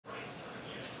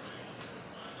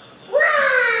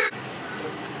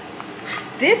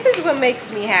This is what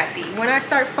makes me happy, when I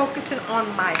start focusing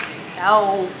on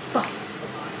myself.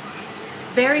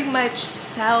 Very much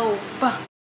self.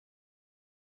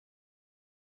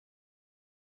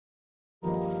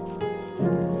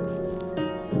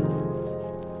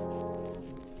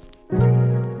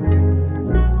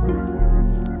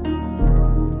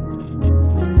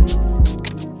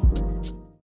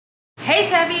 Hey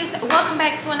Savvies, welcome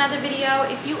back to another video.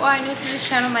 If you are new to this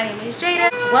channel, my name is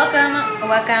Jada.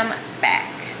 Welcome back.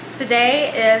 Today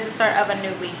is the start of a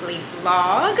new weekly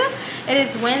vlog. It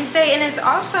is Wednesday and it's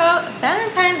also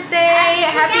Valentine's Day.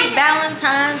 Happy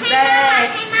Valentine's Day.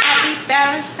 Happy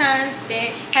Valentine's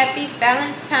Day. Happy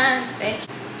Valentine's Day.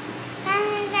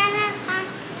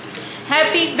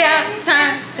 Happy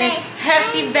Valentine's Day.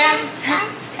 Happy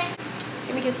Valentine's Day.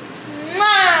 Give me a kiss.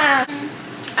 Mwah!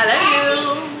 I love you.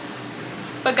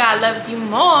 But God loves you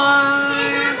more.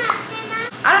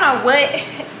 I don't know what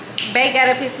Bae got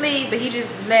up his sleeve, but he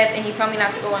just left and he told me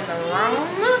not to go in the room.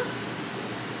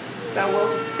 So we'll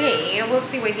see. We'll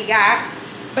see what he got.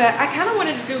 But I kind of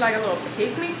wanted to do like a little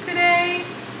picnic today.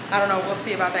 I don't know. We'll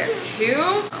see about that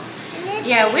too.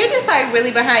 Yeah, we're just like really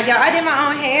behind. Y'all, I did my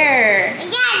own hair.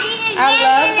 I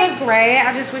love the gray.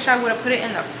 I just wish I would have put it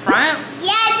in the front.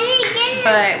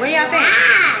 But what do y'all think?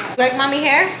 Like mommy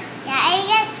hair? Yeah, I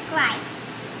guess subscribe.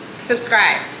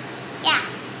 Subscribe. Yeah.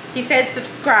 He said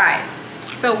subscribe.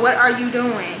 So what are you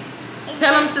doing?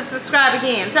 Tell him to subscribe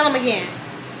again. Tell him again.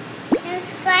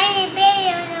 Subscribe the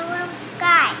video to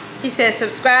subscribe. He said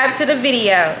subscribe to the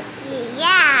video.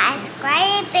 Yeah,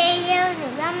 subscribe the video to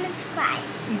subscribe.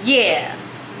 Yeah.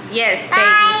 Yes, baby.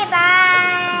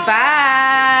 Bye.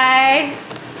 Bye.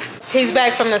 He's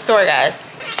back from the store,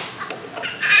 guys.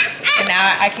 And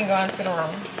now I can go into the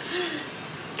room.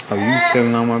 Oh, you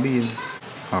selling all my business?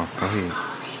 Oh, go ahead.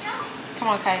 Come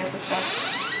on, Kai, let's go.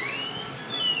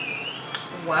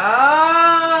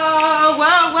 Whoa, whoa,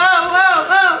 whoa,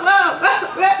 whoa, whoa,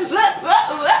 whoa,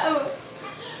 whoa,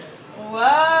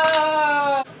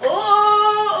 whoa.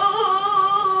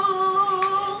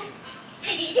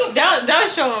 Don't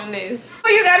show him this. Oh,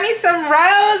 you got me some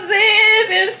roses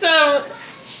and some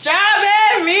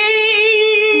strawberries.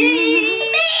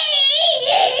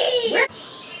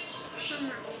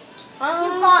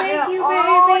 Oh, thank you,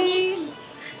 baby.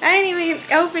 I ain't even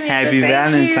open it. Happy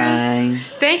Valentine.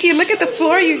 Thank you. Look at the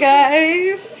floor, you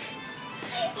guys.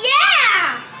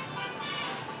 Yeah.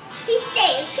 Please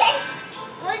stay, okay?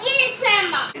 We'll get a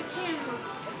camera.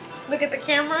 Look at the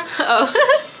camera. Oh.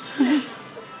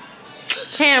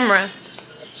 Camera.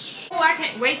 Oh, I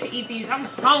can't wait to eat these. I'm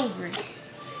hungry.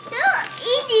 Don't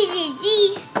eat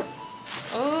these.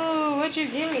 Oh, what you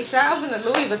give me? Should I open the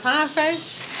Louis Vuitton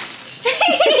first?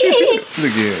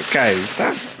 Look at Kai.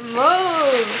 Stop.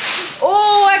 Move.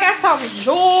 Oh, I got some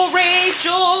jewelry.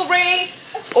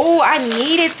 Oh, I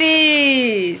needed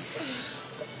this.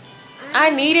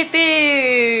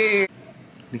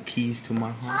 The keys to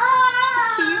my heart.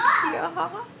 Keys to your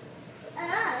heart.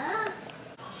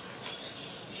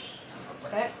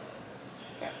 Okay.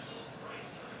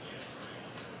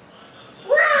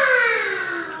 Wow.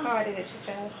 Oh, I did it too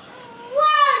fast.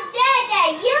 Wow, Dada,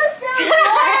 you so good.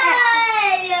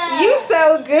 You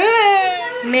so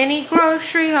good. Mini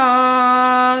grocery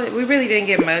haul. We really didn't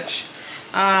get much.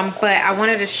 But I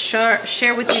wanted to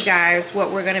share with you guys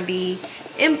what we're going to be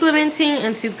implementing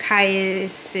into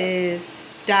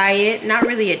Caius's diet. Not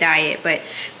really a diet, but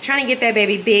trying to get that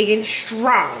baby big and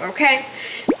strong, okay?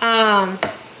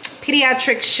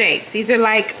 Pediatric shakes. These are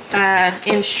like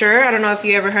Ensure. I don't know if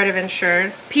you ever heard of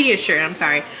Ensure. Pediasure, I'm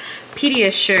sorry.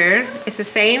 Pediasure. It's the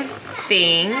same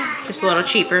thing, just a little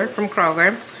cheaper from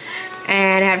Kroger.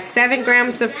 And have 7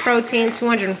 grams of protein,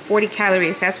 240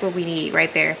 calories. That's what we need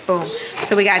right there. Boom.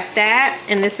 So we got that.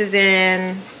 And this is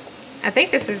in, I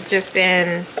think this is just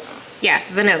in, yeah,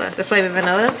 vanilla. The flavor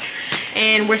vanilla.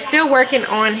 And we're still working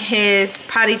on his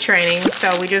potty training. So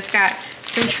we just got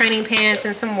some training pants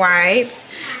and some wipes.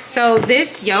 So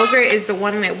this yogurt is the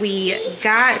one that we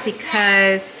got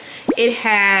because it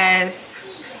has,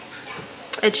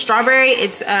 it's strawberry.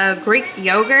 It's Greek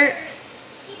yogurt.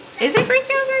 Is it Greek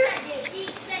yogurt?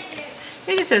 I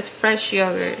think it says fresh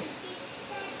yogurt.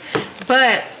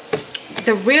 But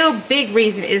the real big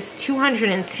reason is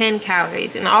 210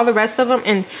 calories and all the rest of them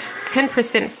and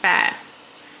 10% fat.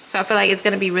 So I feel like it's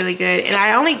gonna be really good. And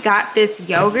I only got this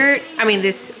yogurt,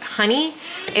 this honey,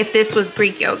 if this was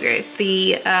Greek yogurt.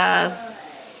 The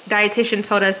dietitian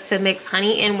told us to mix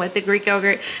honey in with the Greek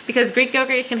yogurt because Greek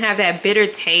yogurt can have that bitter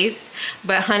taste,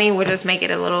 but honey will just make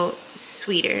it a little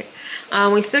sweeter.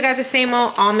 We still got the same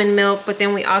old almond milk, but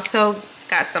then we also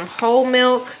got some whole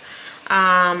milk,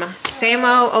 same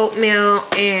old oatmeal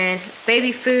and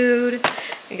baby food.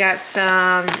 We got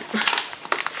some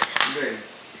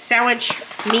sandwich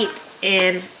meat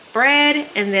and bread,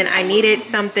 and then I needed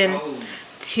something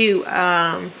to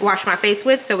wash my face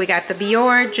with, so we got the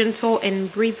Biore Gentle and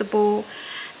Breathable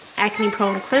Acne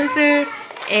Prone Cleanser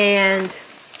and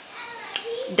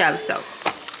Dove soap.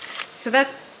 So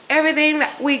that's everything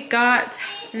that we got.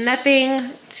 Nothing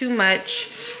too much,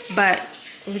 but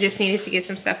we just needed to get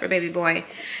some stuff for baby boy.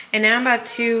 And now I'm about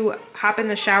to hop in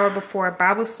the shower before a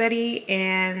Bible study,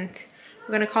 and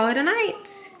we're gonna call it a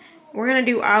night. We're gonna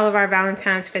do all of our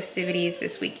Valentine's festivities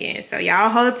this weekend, so y'all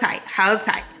hold tight, hold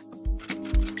tight.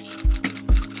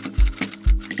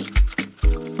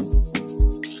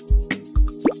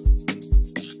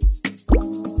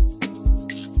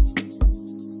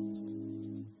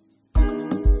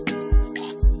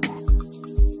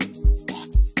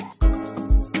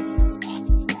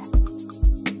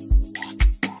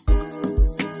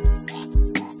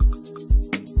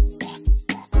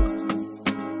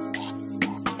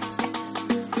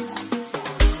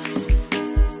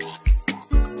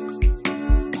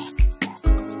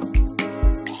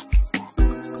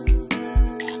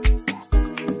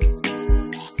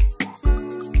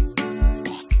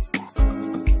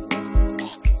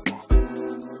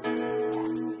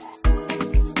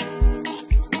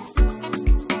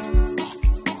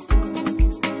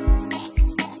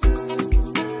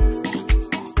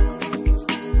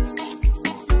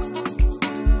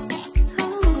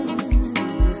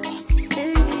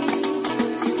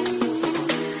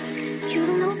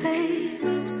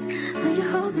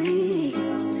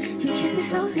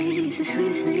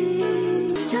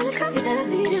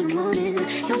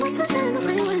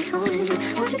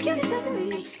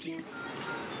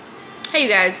 Hey you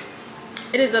guys,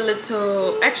 it is a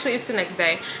little, actually it's the next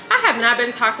day. I have not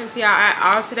been talking to y'all at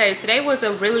all today. Today was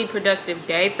a really productive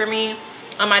day for me.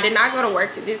 I did not go to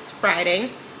work this Friday.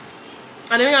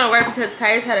 I didn't go to work because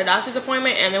Kai's had a doctor's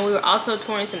appointment, and then we were also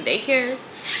touring some daycares.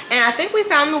 And I think we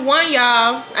found the one,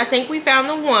 y'all. I think we found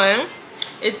the one.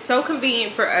 It's so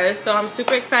convenient for us, so I'm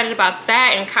super excited about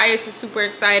that, and Kai's is super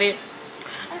excited.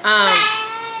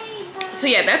 So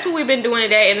yeah, that's what we've been doing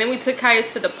today. And then we took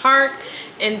Kai's to the park,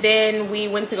 and then we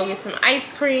went to go get some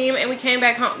ice cream, and we came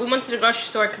back home. We went to the grocery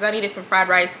store because I needed some fried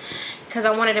rice because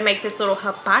I wanted to make this little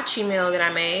hibachi meal that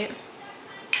I made.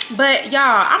 But y'all,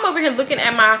 I'm over here looking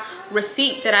at my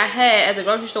receipt that I had at the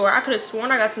grocery store. I could have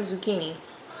sworn I got some zucchini.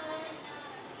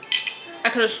 I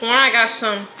could have sworn I got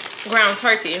some ground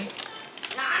turkey.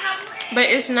 But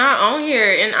it's not on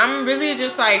here, and I'm really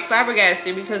just like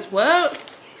flabbergasted because what?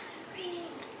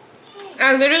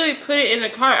 I literally put it in the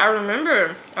cart. I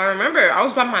remember. I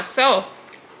was by myself.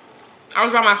 I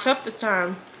was by myself this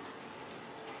time.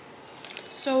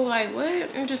 So like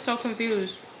what? I'm just so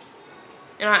confused.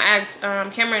 And I asked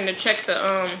Cameron to check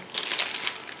the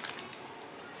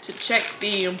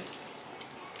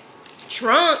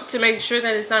trunk to make sure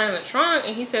that it's not in the trunk,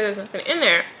 and he said there's nothing in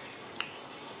there.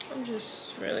 I'm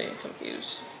just really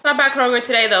confused. Not by Kroger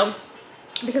today though,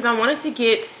 because I wanted to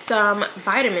get some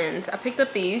vitamins. I picked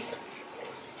up these.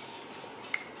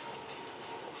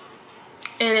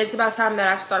 And it's about time that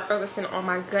I start focusing on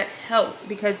my gut health,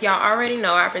 because y'all already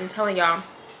know, I've been telling y'all,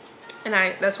 and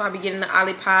that's why I be getting the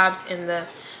Olipops and the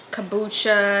kombucha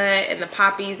and the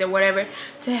poppies or whatever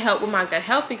to help with my gut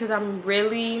health, because I'm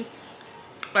really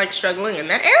like struggling in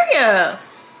that area.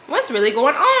 What's really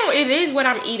going on? It is what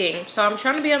I'm eating. So I'm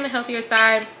trying to be on the healthier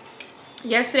side.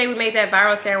 Yesterday we made that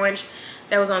viral sandwich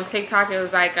that was on TikTok. It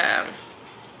was like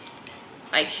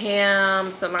ham,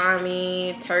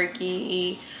 salami,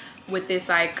 turkey with this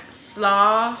like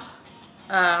slaw.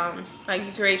 Like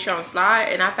you create your own slaw,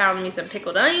 and I found me some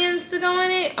pickled onions to go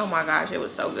in it. Oh my gosh, it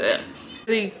was so good.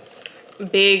 Really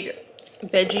big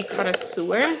veggie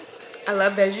connoisseur. I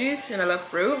love veggies and I love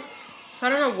fruit. So I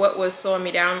don't know what was slowing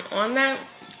me down on that,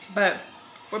 but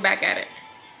we're back at it.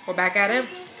 We're back at it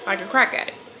like a crack at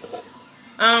it.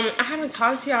 I haven't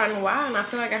talked to y'all in a while, and I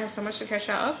feel like I have so much to catch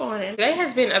y'all up on. And today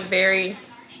has been a very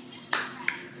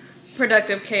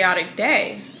productive, chaotic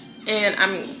day, and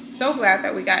I'm so glad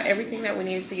that we got everything that we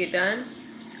needed to get done.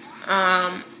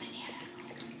 And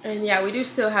yeah, we do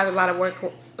still have a lot of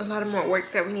more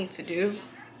work that we need to do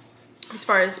as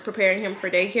far as preparing him for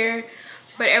daycare.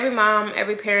 But every mom,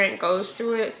 every parent goes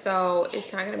through it, so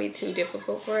it's not gonna be too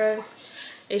difficult for us.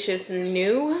 It's just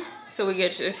new, so we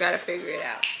just gotta figure it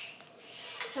out.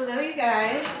 Hello, you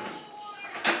guys.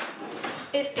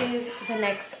 It is the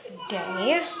next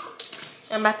day.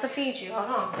 I'm about to feed you. Hold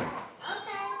on.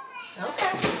 Okay.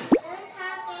 Okay.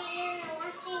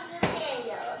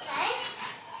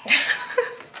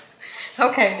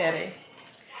 Okay, Daddy.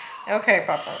 Okay,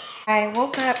 Papa. I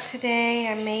woke up today.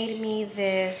 I made me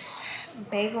this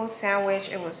bagel sandwich.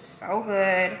 It was so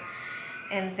good.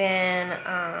 And then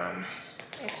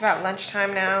it's about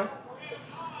lunchtime now.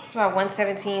 It's about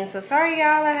 1:17. So sorry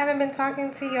y'all, I haven't been talking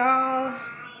to y'all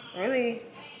really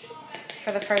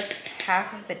for the first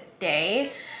half of the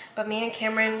day. But me and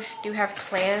Cameron do have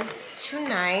plans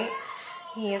tonight.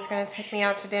 He is gonna take me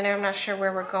out to dinner. I'm not sure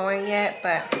where we're going yet,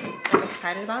 but I'm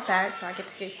excited about that. So I get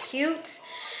to get cute.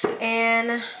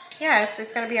 And yeah,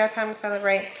 it's gonna be our time to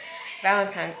celebrate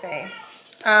Valentine's Day.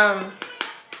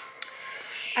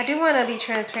 I do want to be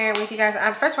transparent with you guys.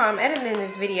 First of all, I'm editing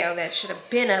this video that should have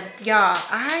been up. Y'all,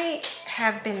 I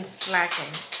have been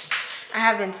slacking.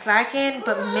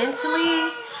 But mentally,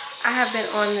 I have been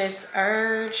on this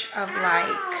urge of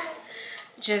like,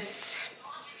 just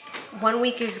 1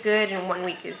 week is good and 1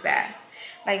 week is bad.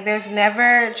 Like, there's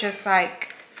never just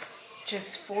like,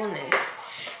 just fullness.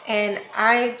 And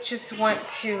I just want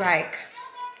to like,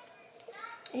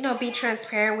 you know, be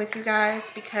transparent with you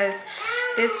guys, because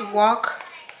this walk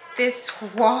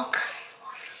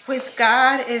with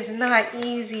God is not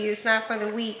easy. It's not for the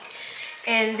weak.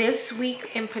 And this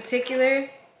week in particular,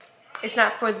 it's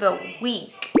not for the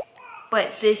weak,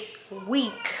 but this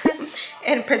week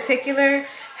in particular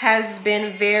has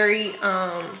been very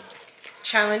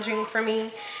challenging for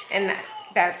me. And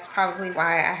that's probably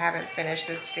why I haven't finished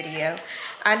this video.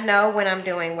 I know when I'm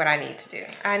doing what I need to do.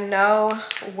 I know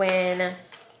when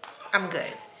I'm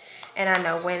good. And I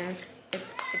know when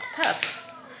it's tough.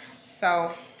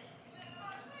 So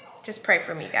just pray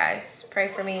for me, guys. Pray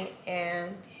for me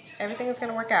and everything is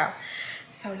gonna work out.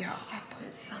 So y'all, I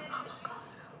put some avocado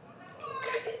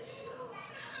in this food.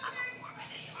 I'm gonna warm it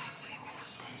in the microwave for about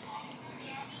 10 seconds.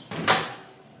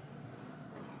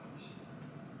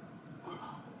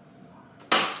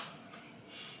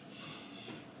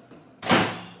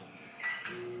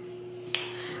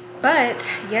 But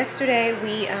yesterday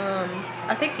we,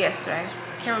 I think yesterday,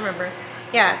 can't remember.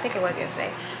 Yeah, I think it was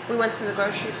yesterday. We went to the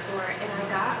grocery store and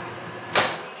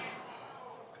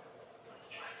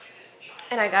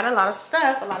I got a lot of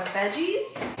stuff, a lot of veggies.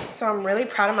 So I'm really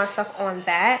proud of myself on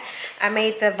that. I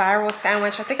made the viral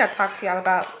sandwich. I think I talked to y'all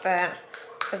about the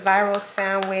viral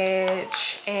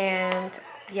sandwich. And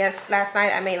yes, last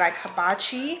night I made like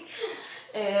hibachi.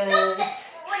 And the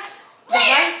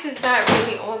rice is not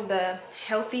really on the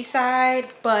healthy side,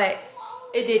 but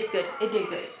it did good. It did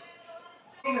good.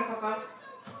 Here you go, Coco.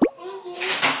 Thank you.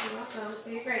 You're welcome.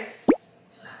 Say your grace.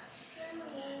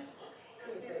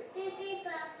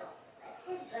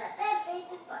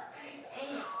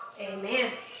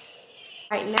 Amen.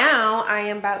 Right now, I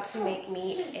am about to make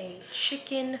me a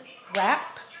chicken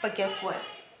wrap, but guess what?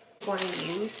 I'm going to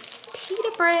use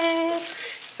pita bread.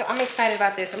 So I'm excited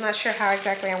about this. I'm not sure how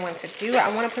exactly I want to do it.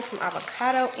 I want to put some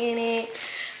avocado in it.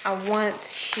 I want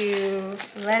to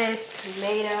lettuce,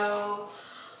 tomato.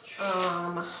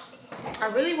 I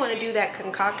really want to do that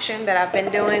concoction that I've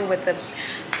been doing with the,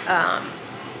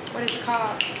 what is it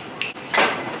called?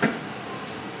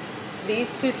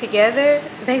 These two together,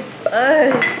 they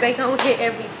buzz. They gonna hit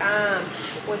every time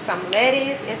with some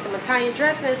lettuce and some Italian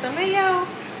dressing and some mayo.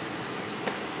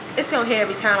 It's gonna hit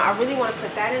every time. I really want to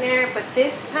put that in there, but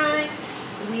this time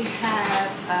we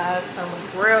have some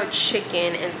grilled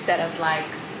chicken instead of like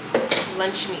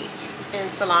lunch meat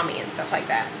and salami and stuff like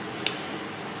that.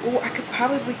 Ooh, I could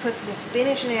probably put some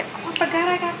spinach in there. Oh, I forgot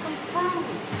I got some fruit.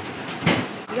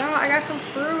 Y'all, I got some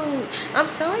fruit. I'm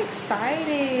so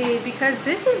excited because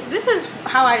this is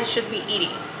how I should be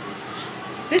eating.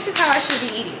 This is how I should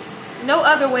be eating. No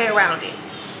other way around it.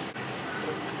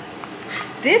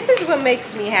 This is what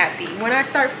makes me happy, when I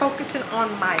start focusing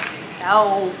on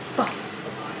myself.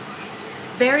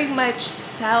 Very much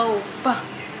self.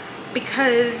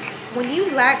 Because when you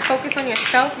lack focus on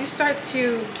yourself, you start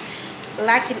to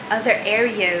lack in other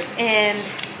areas, and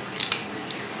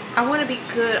I want to be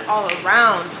good all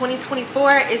around.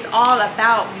 2024 is all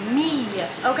about me,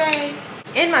 okay?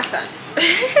 And my son.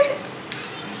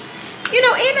 You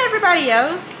know, and everybody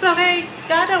else, okay?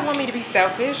 God don't want me to be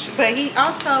selfish, but he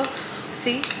also,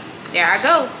 see, there I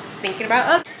go, thinking about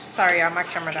others. Sorry, y'all, my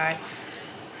camera died.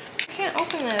 I can't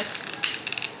open this.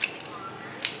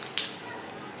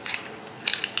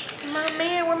 My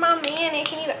man, where my man at?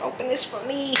 He need to open this for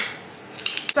me.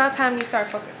 It's about time you start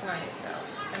focusing on yourself.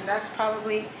 And that's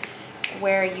probably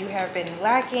where you have been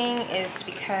lacking, is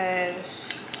because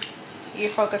you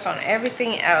focus on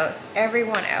everything else,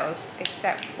 everyone else,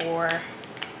 except for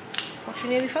what you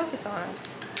need to focus on.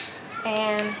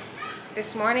 And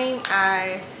this morning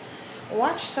I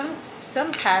watched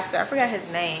some pastor, I forgot his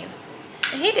name,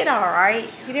 and he did all right.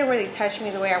 He didn't really touch me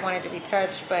the way I wanted to be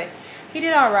touched, but he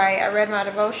did all right. I read my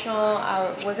devotional.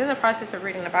 I was in the process of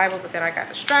reading the Bible, but then I got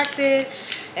distracted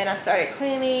and I started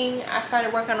cleaning. I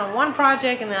started working on one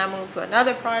project and then I moved to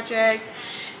another project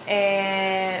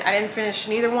and I didn't finish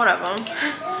neither one of them.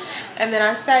 And then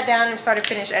I sat down and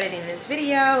finished editing this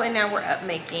video, and now we're up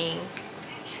making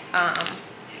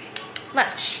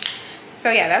lunch.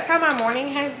 So yeah, that's how my morning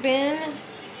has been.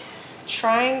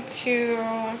 Trying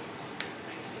to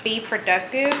be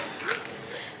productive.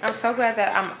 I'm so glad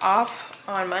that I'm off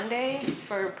on Monday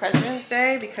for President's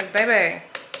Day because, baby,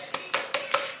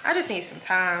 I just need some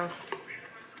time.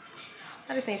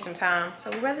 So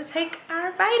we'd rather take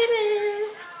our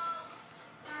vitamins.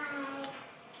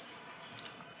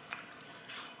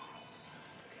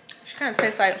 She kind of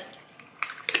tastes like,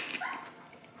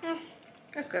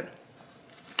 that's good.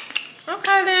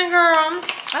 Okay then, girl,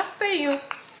 I see you.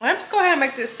 Let's go ahead and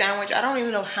make this sandwich. I don't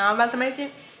even know how I'm about to make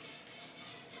it,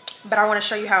 but I want to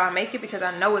show you how I make it because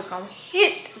I know it's gonna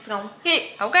hit. It's gonna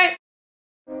hit, okay?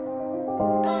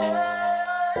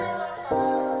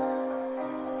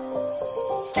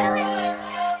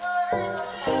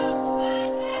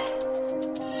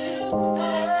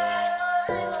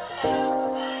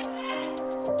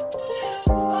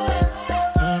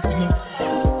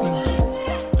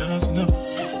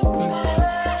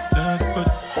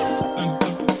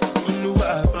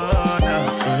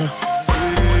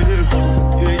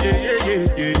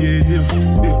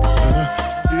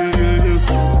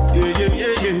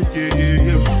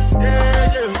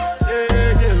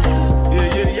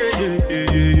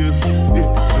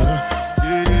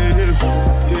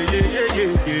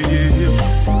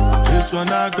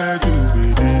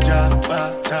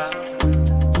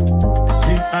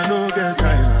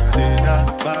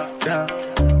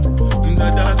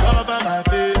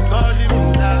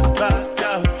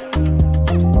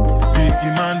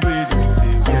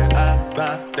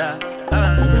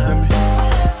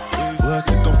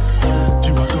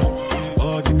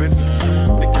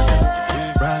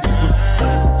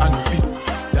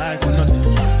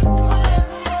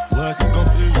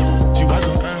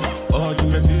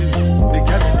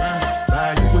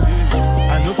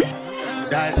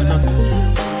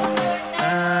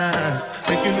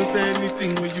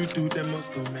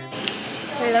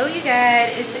 Hello you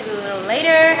guys, it's a little later.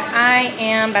 I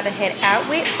am about to head out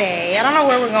with Faye. I don't know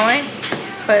where we're going,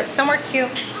 but somewhere cute.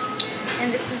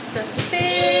 And this is the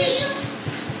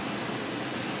fix.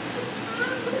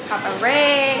 Papa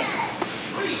Ray.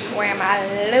 Wearing my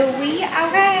Louis,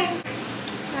 okay?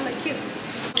 I look cute.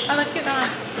 I look cute, don't I?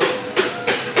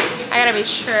 I gotta be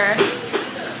sure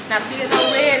not to get no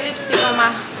red lipstick on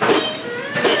my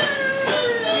lips.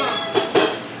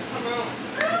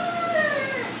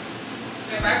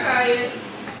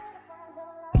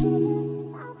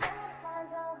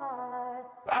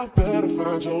 I better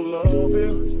find your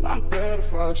loving. I better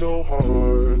find your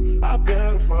heart. I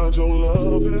better find your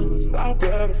loving. I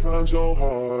better find your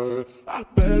heart. I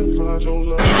better find your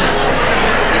love.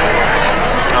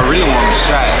 I really want a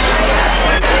shot.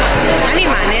 I need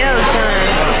my nails done.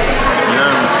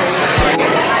 Yeah.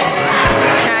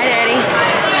 Hi, Daddy.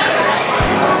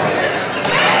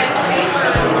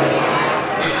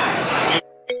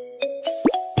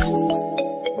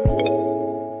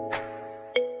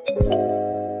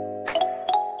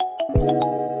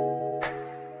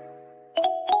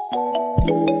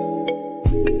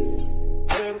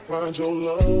 Your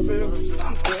loving.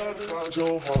 I better find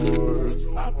your heart.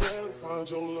 I better find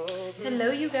your loving.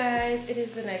 Hello you guys, it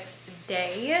is the next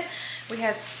day. We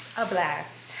had a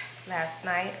blast last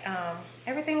night.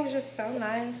 Everything was just so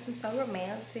nice and so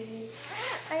romantic.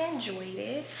 I enjoyed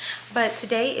it. But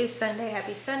today is Sunday.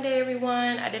 Happy Sunday,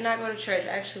 everyone. I did not go to church.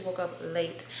 I actually woke up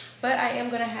late, but I am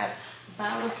gonna have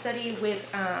Bible study with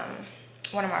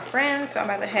one of my friends, so I'm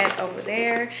about to head over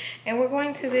there, and we're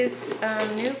going to this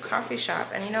new coffee shop.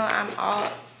 And you know, I'm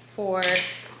all for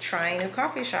trying new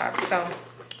coffee shops, so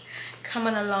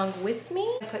coming along with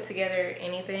me. Put together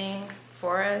anything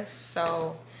for us,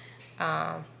 so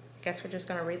guess we're just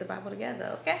gonna read the Bible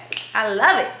together, okay? I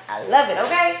love it,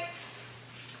 okay?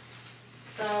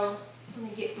 So let me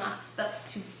get my stuff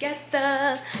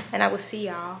together and I will see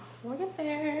y'all when we get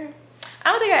there.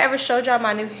 I don't think I ever showed y'all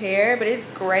my new hair, but it's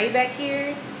gray back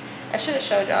here. I should have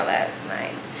showed y'all last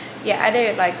night. Yeah, I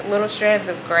did like little strands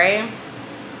of gray, and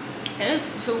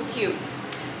it's too cute.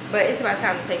 But it's about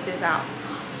time to take this out.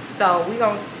 So we're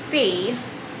gonna see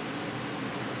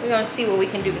what we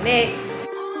can do next.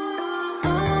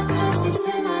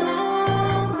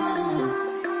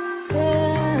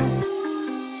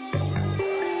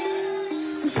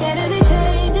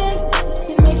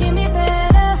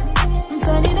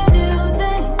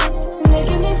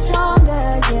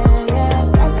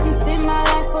 In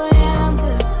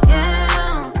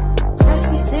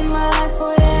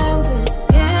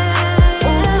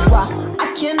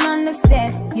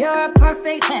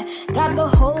Got the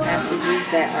whole Messages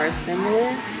that are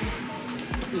similar.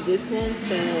 This one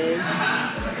says,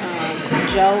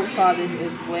 Joe saw this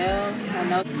as well. I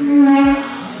know.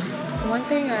 One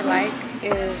thing I like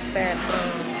is that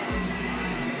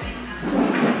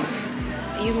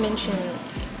you mentioned,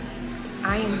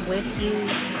 I am with you,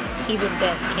 even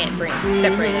death can't bring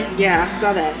separate us. Yeah, I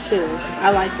saw that too.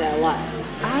 I like that a lot.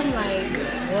 I'm like,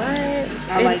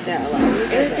 what? I like that a lot.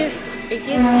 It gets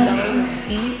so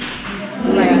deep.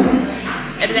 Like,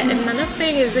 and another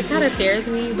thing is, it kind of scares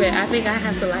me, but I think I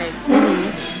have to like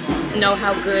know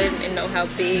how good and know how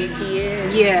big he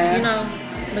is. Yeah. You know,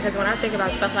 because when I think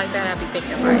about stuff like that, I be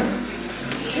thinking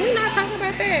like, can we not talk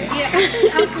about that?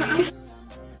 Yeah.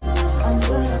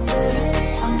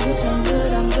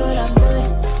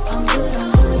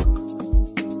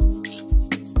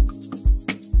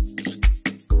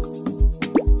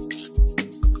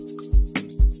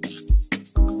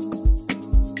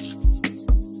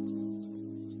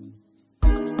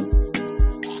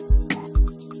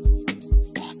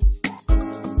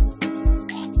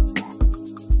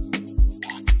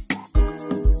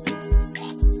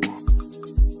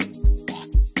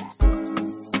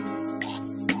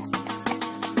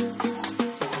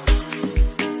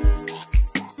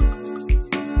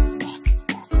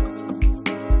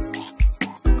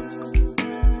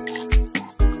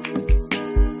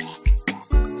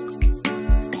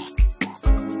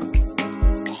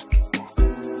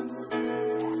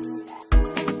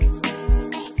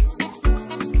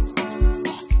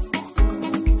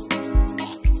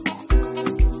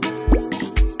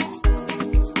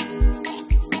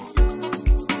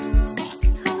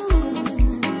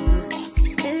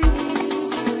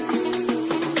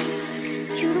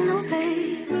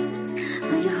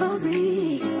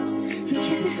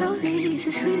 It's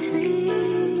the sweetest thing.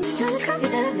 You're the coffee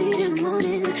that I need in the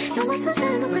morning. You're my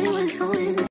sunshine in the rain when it's pouring.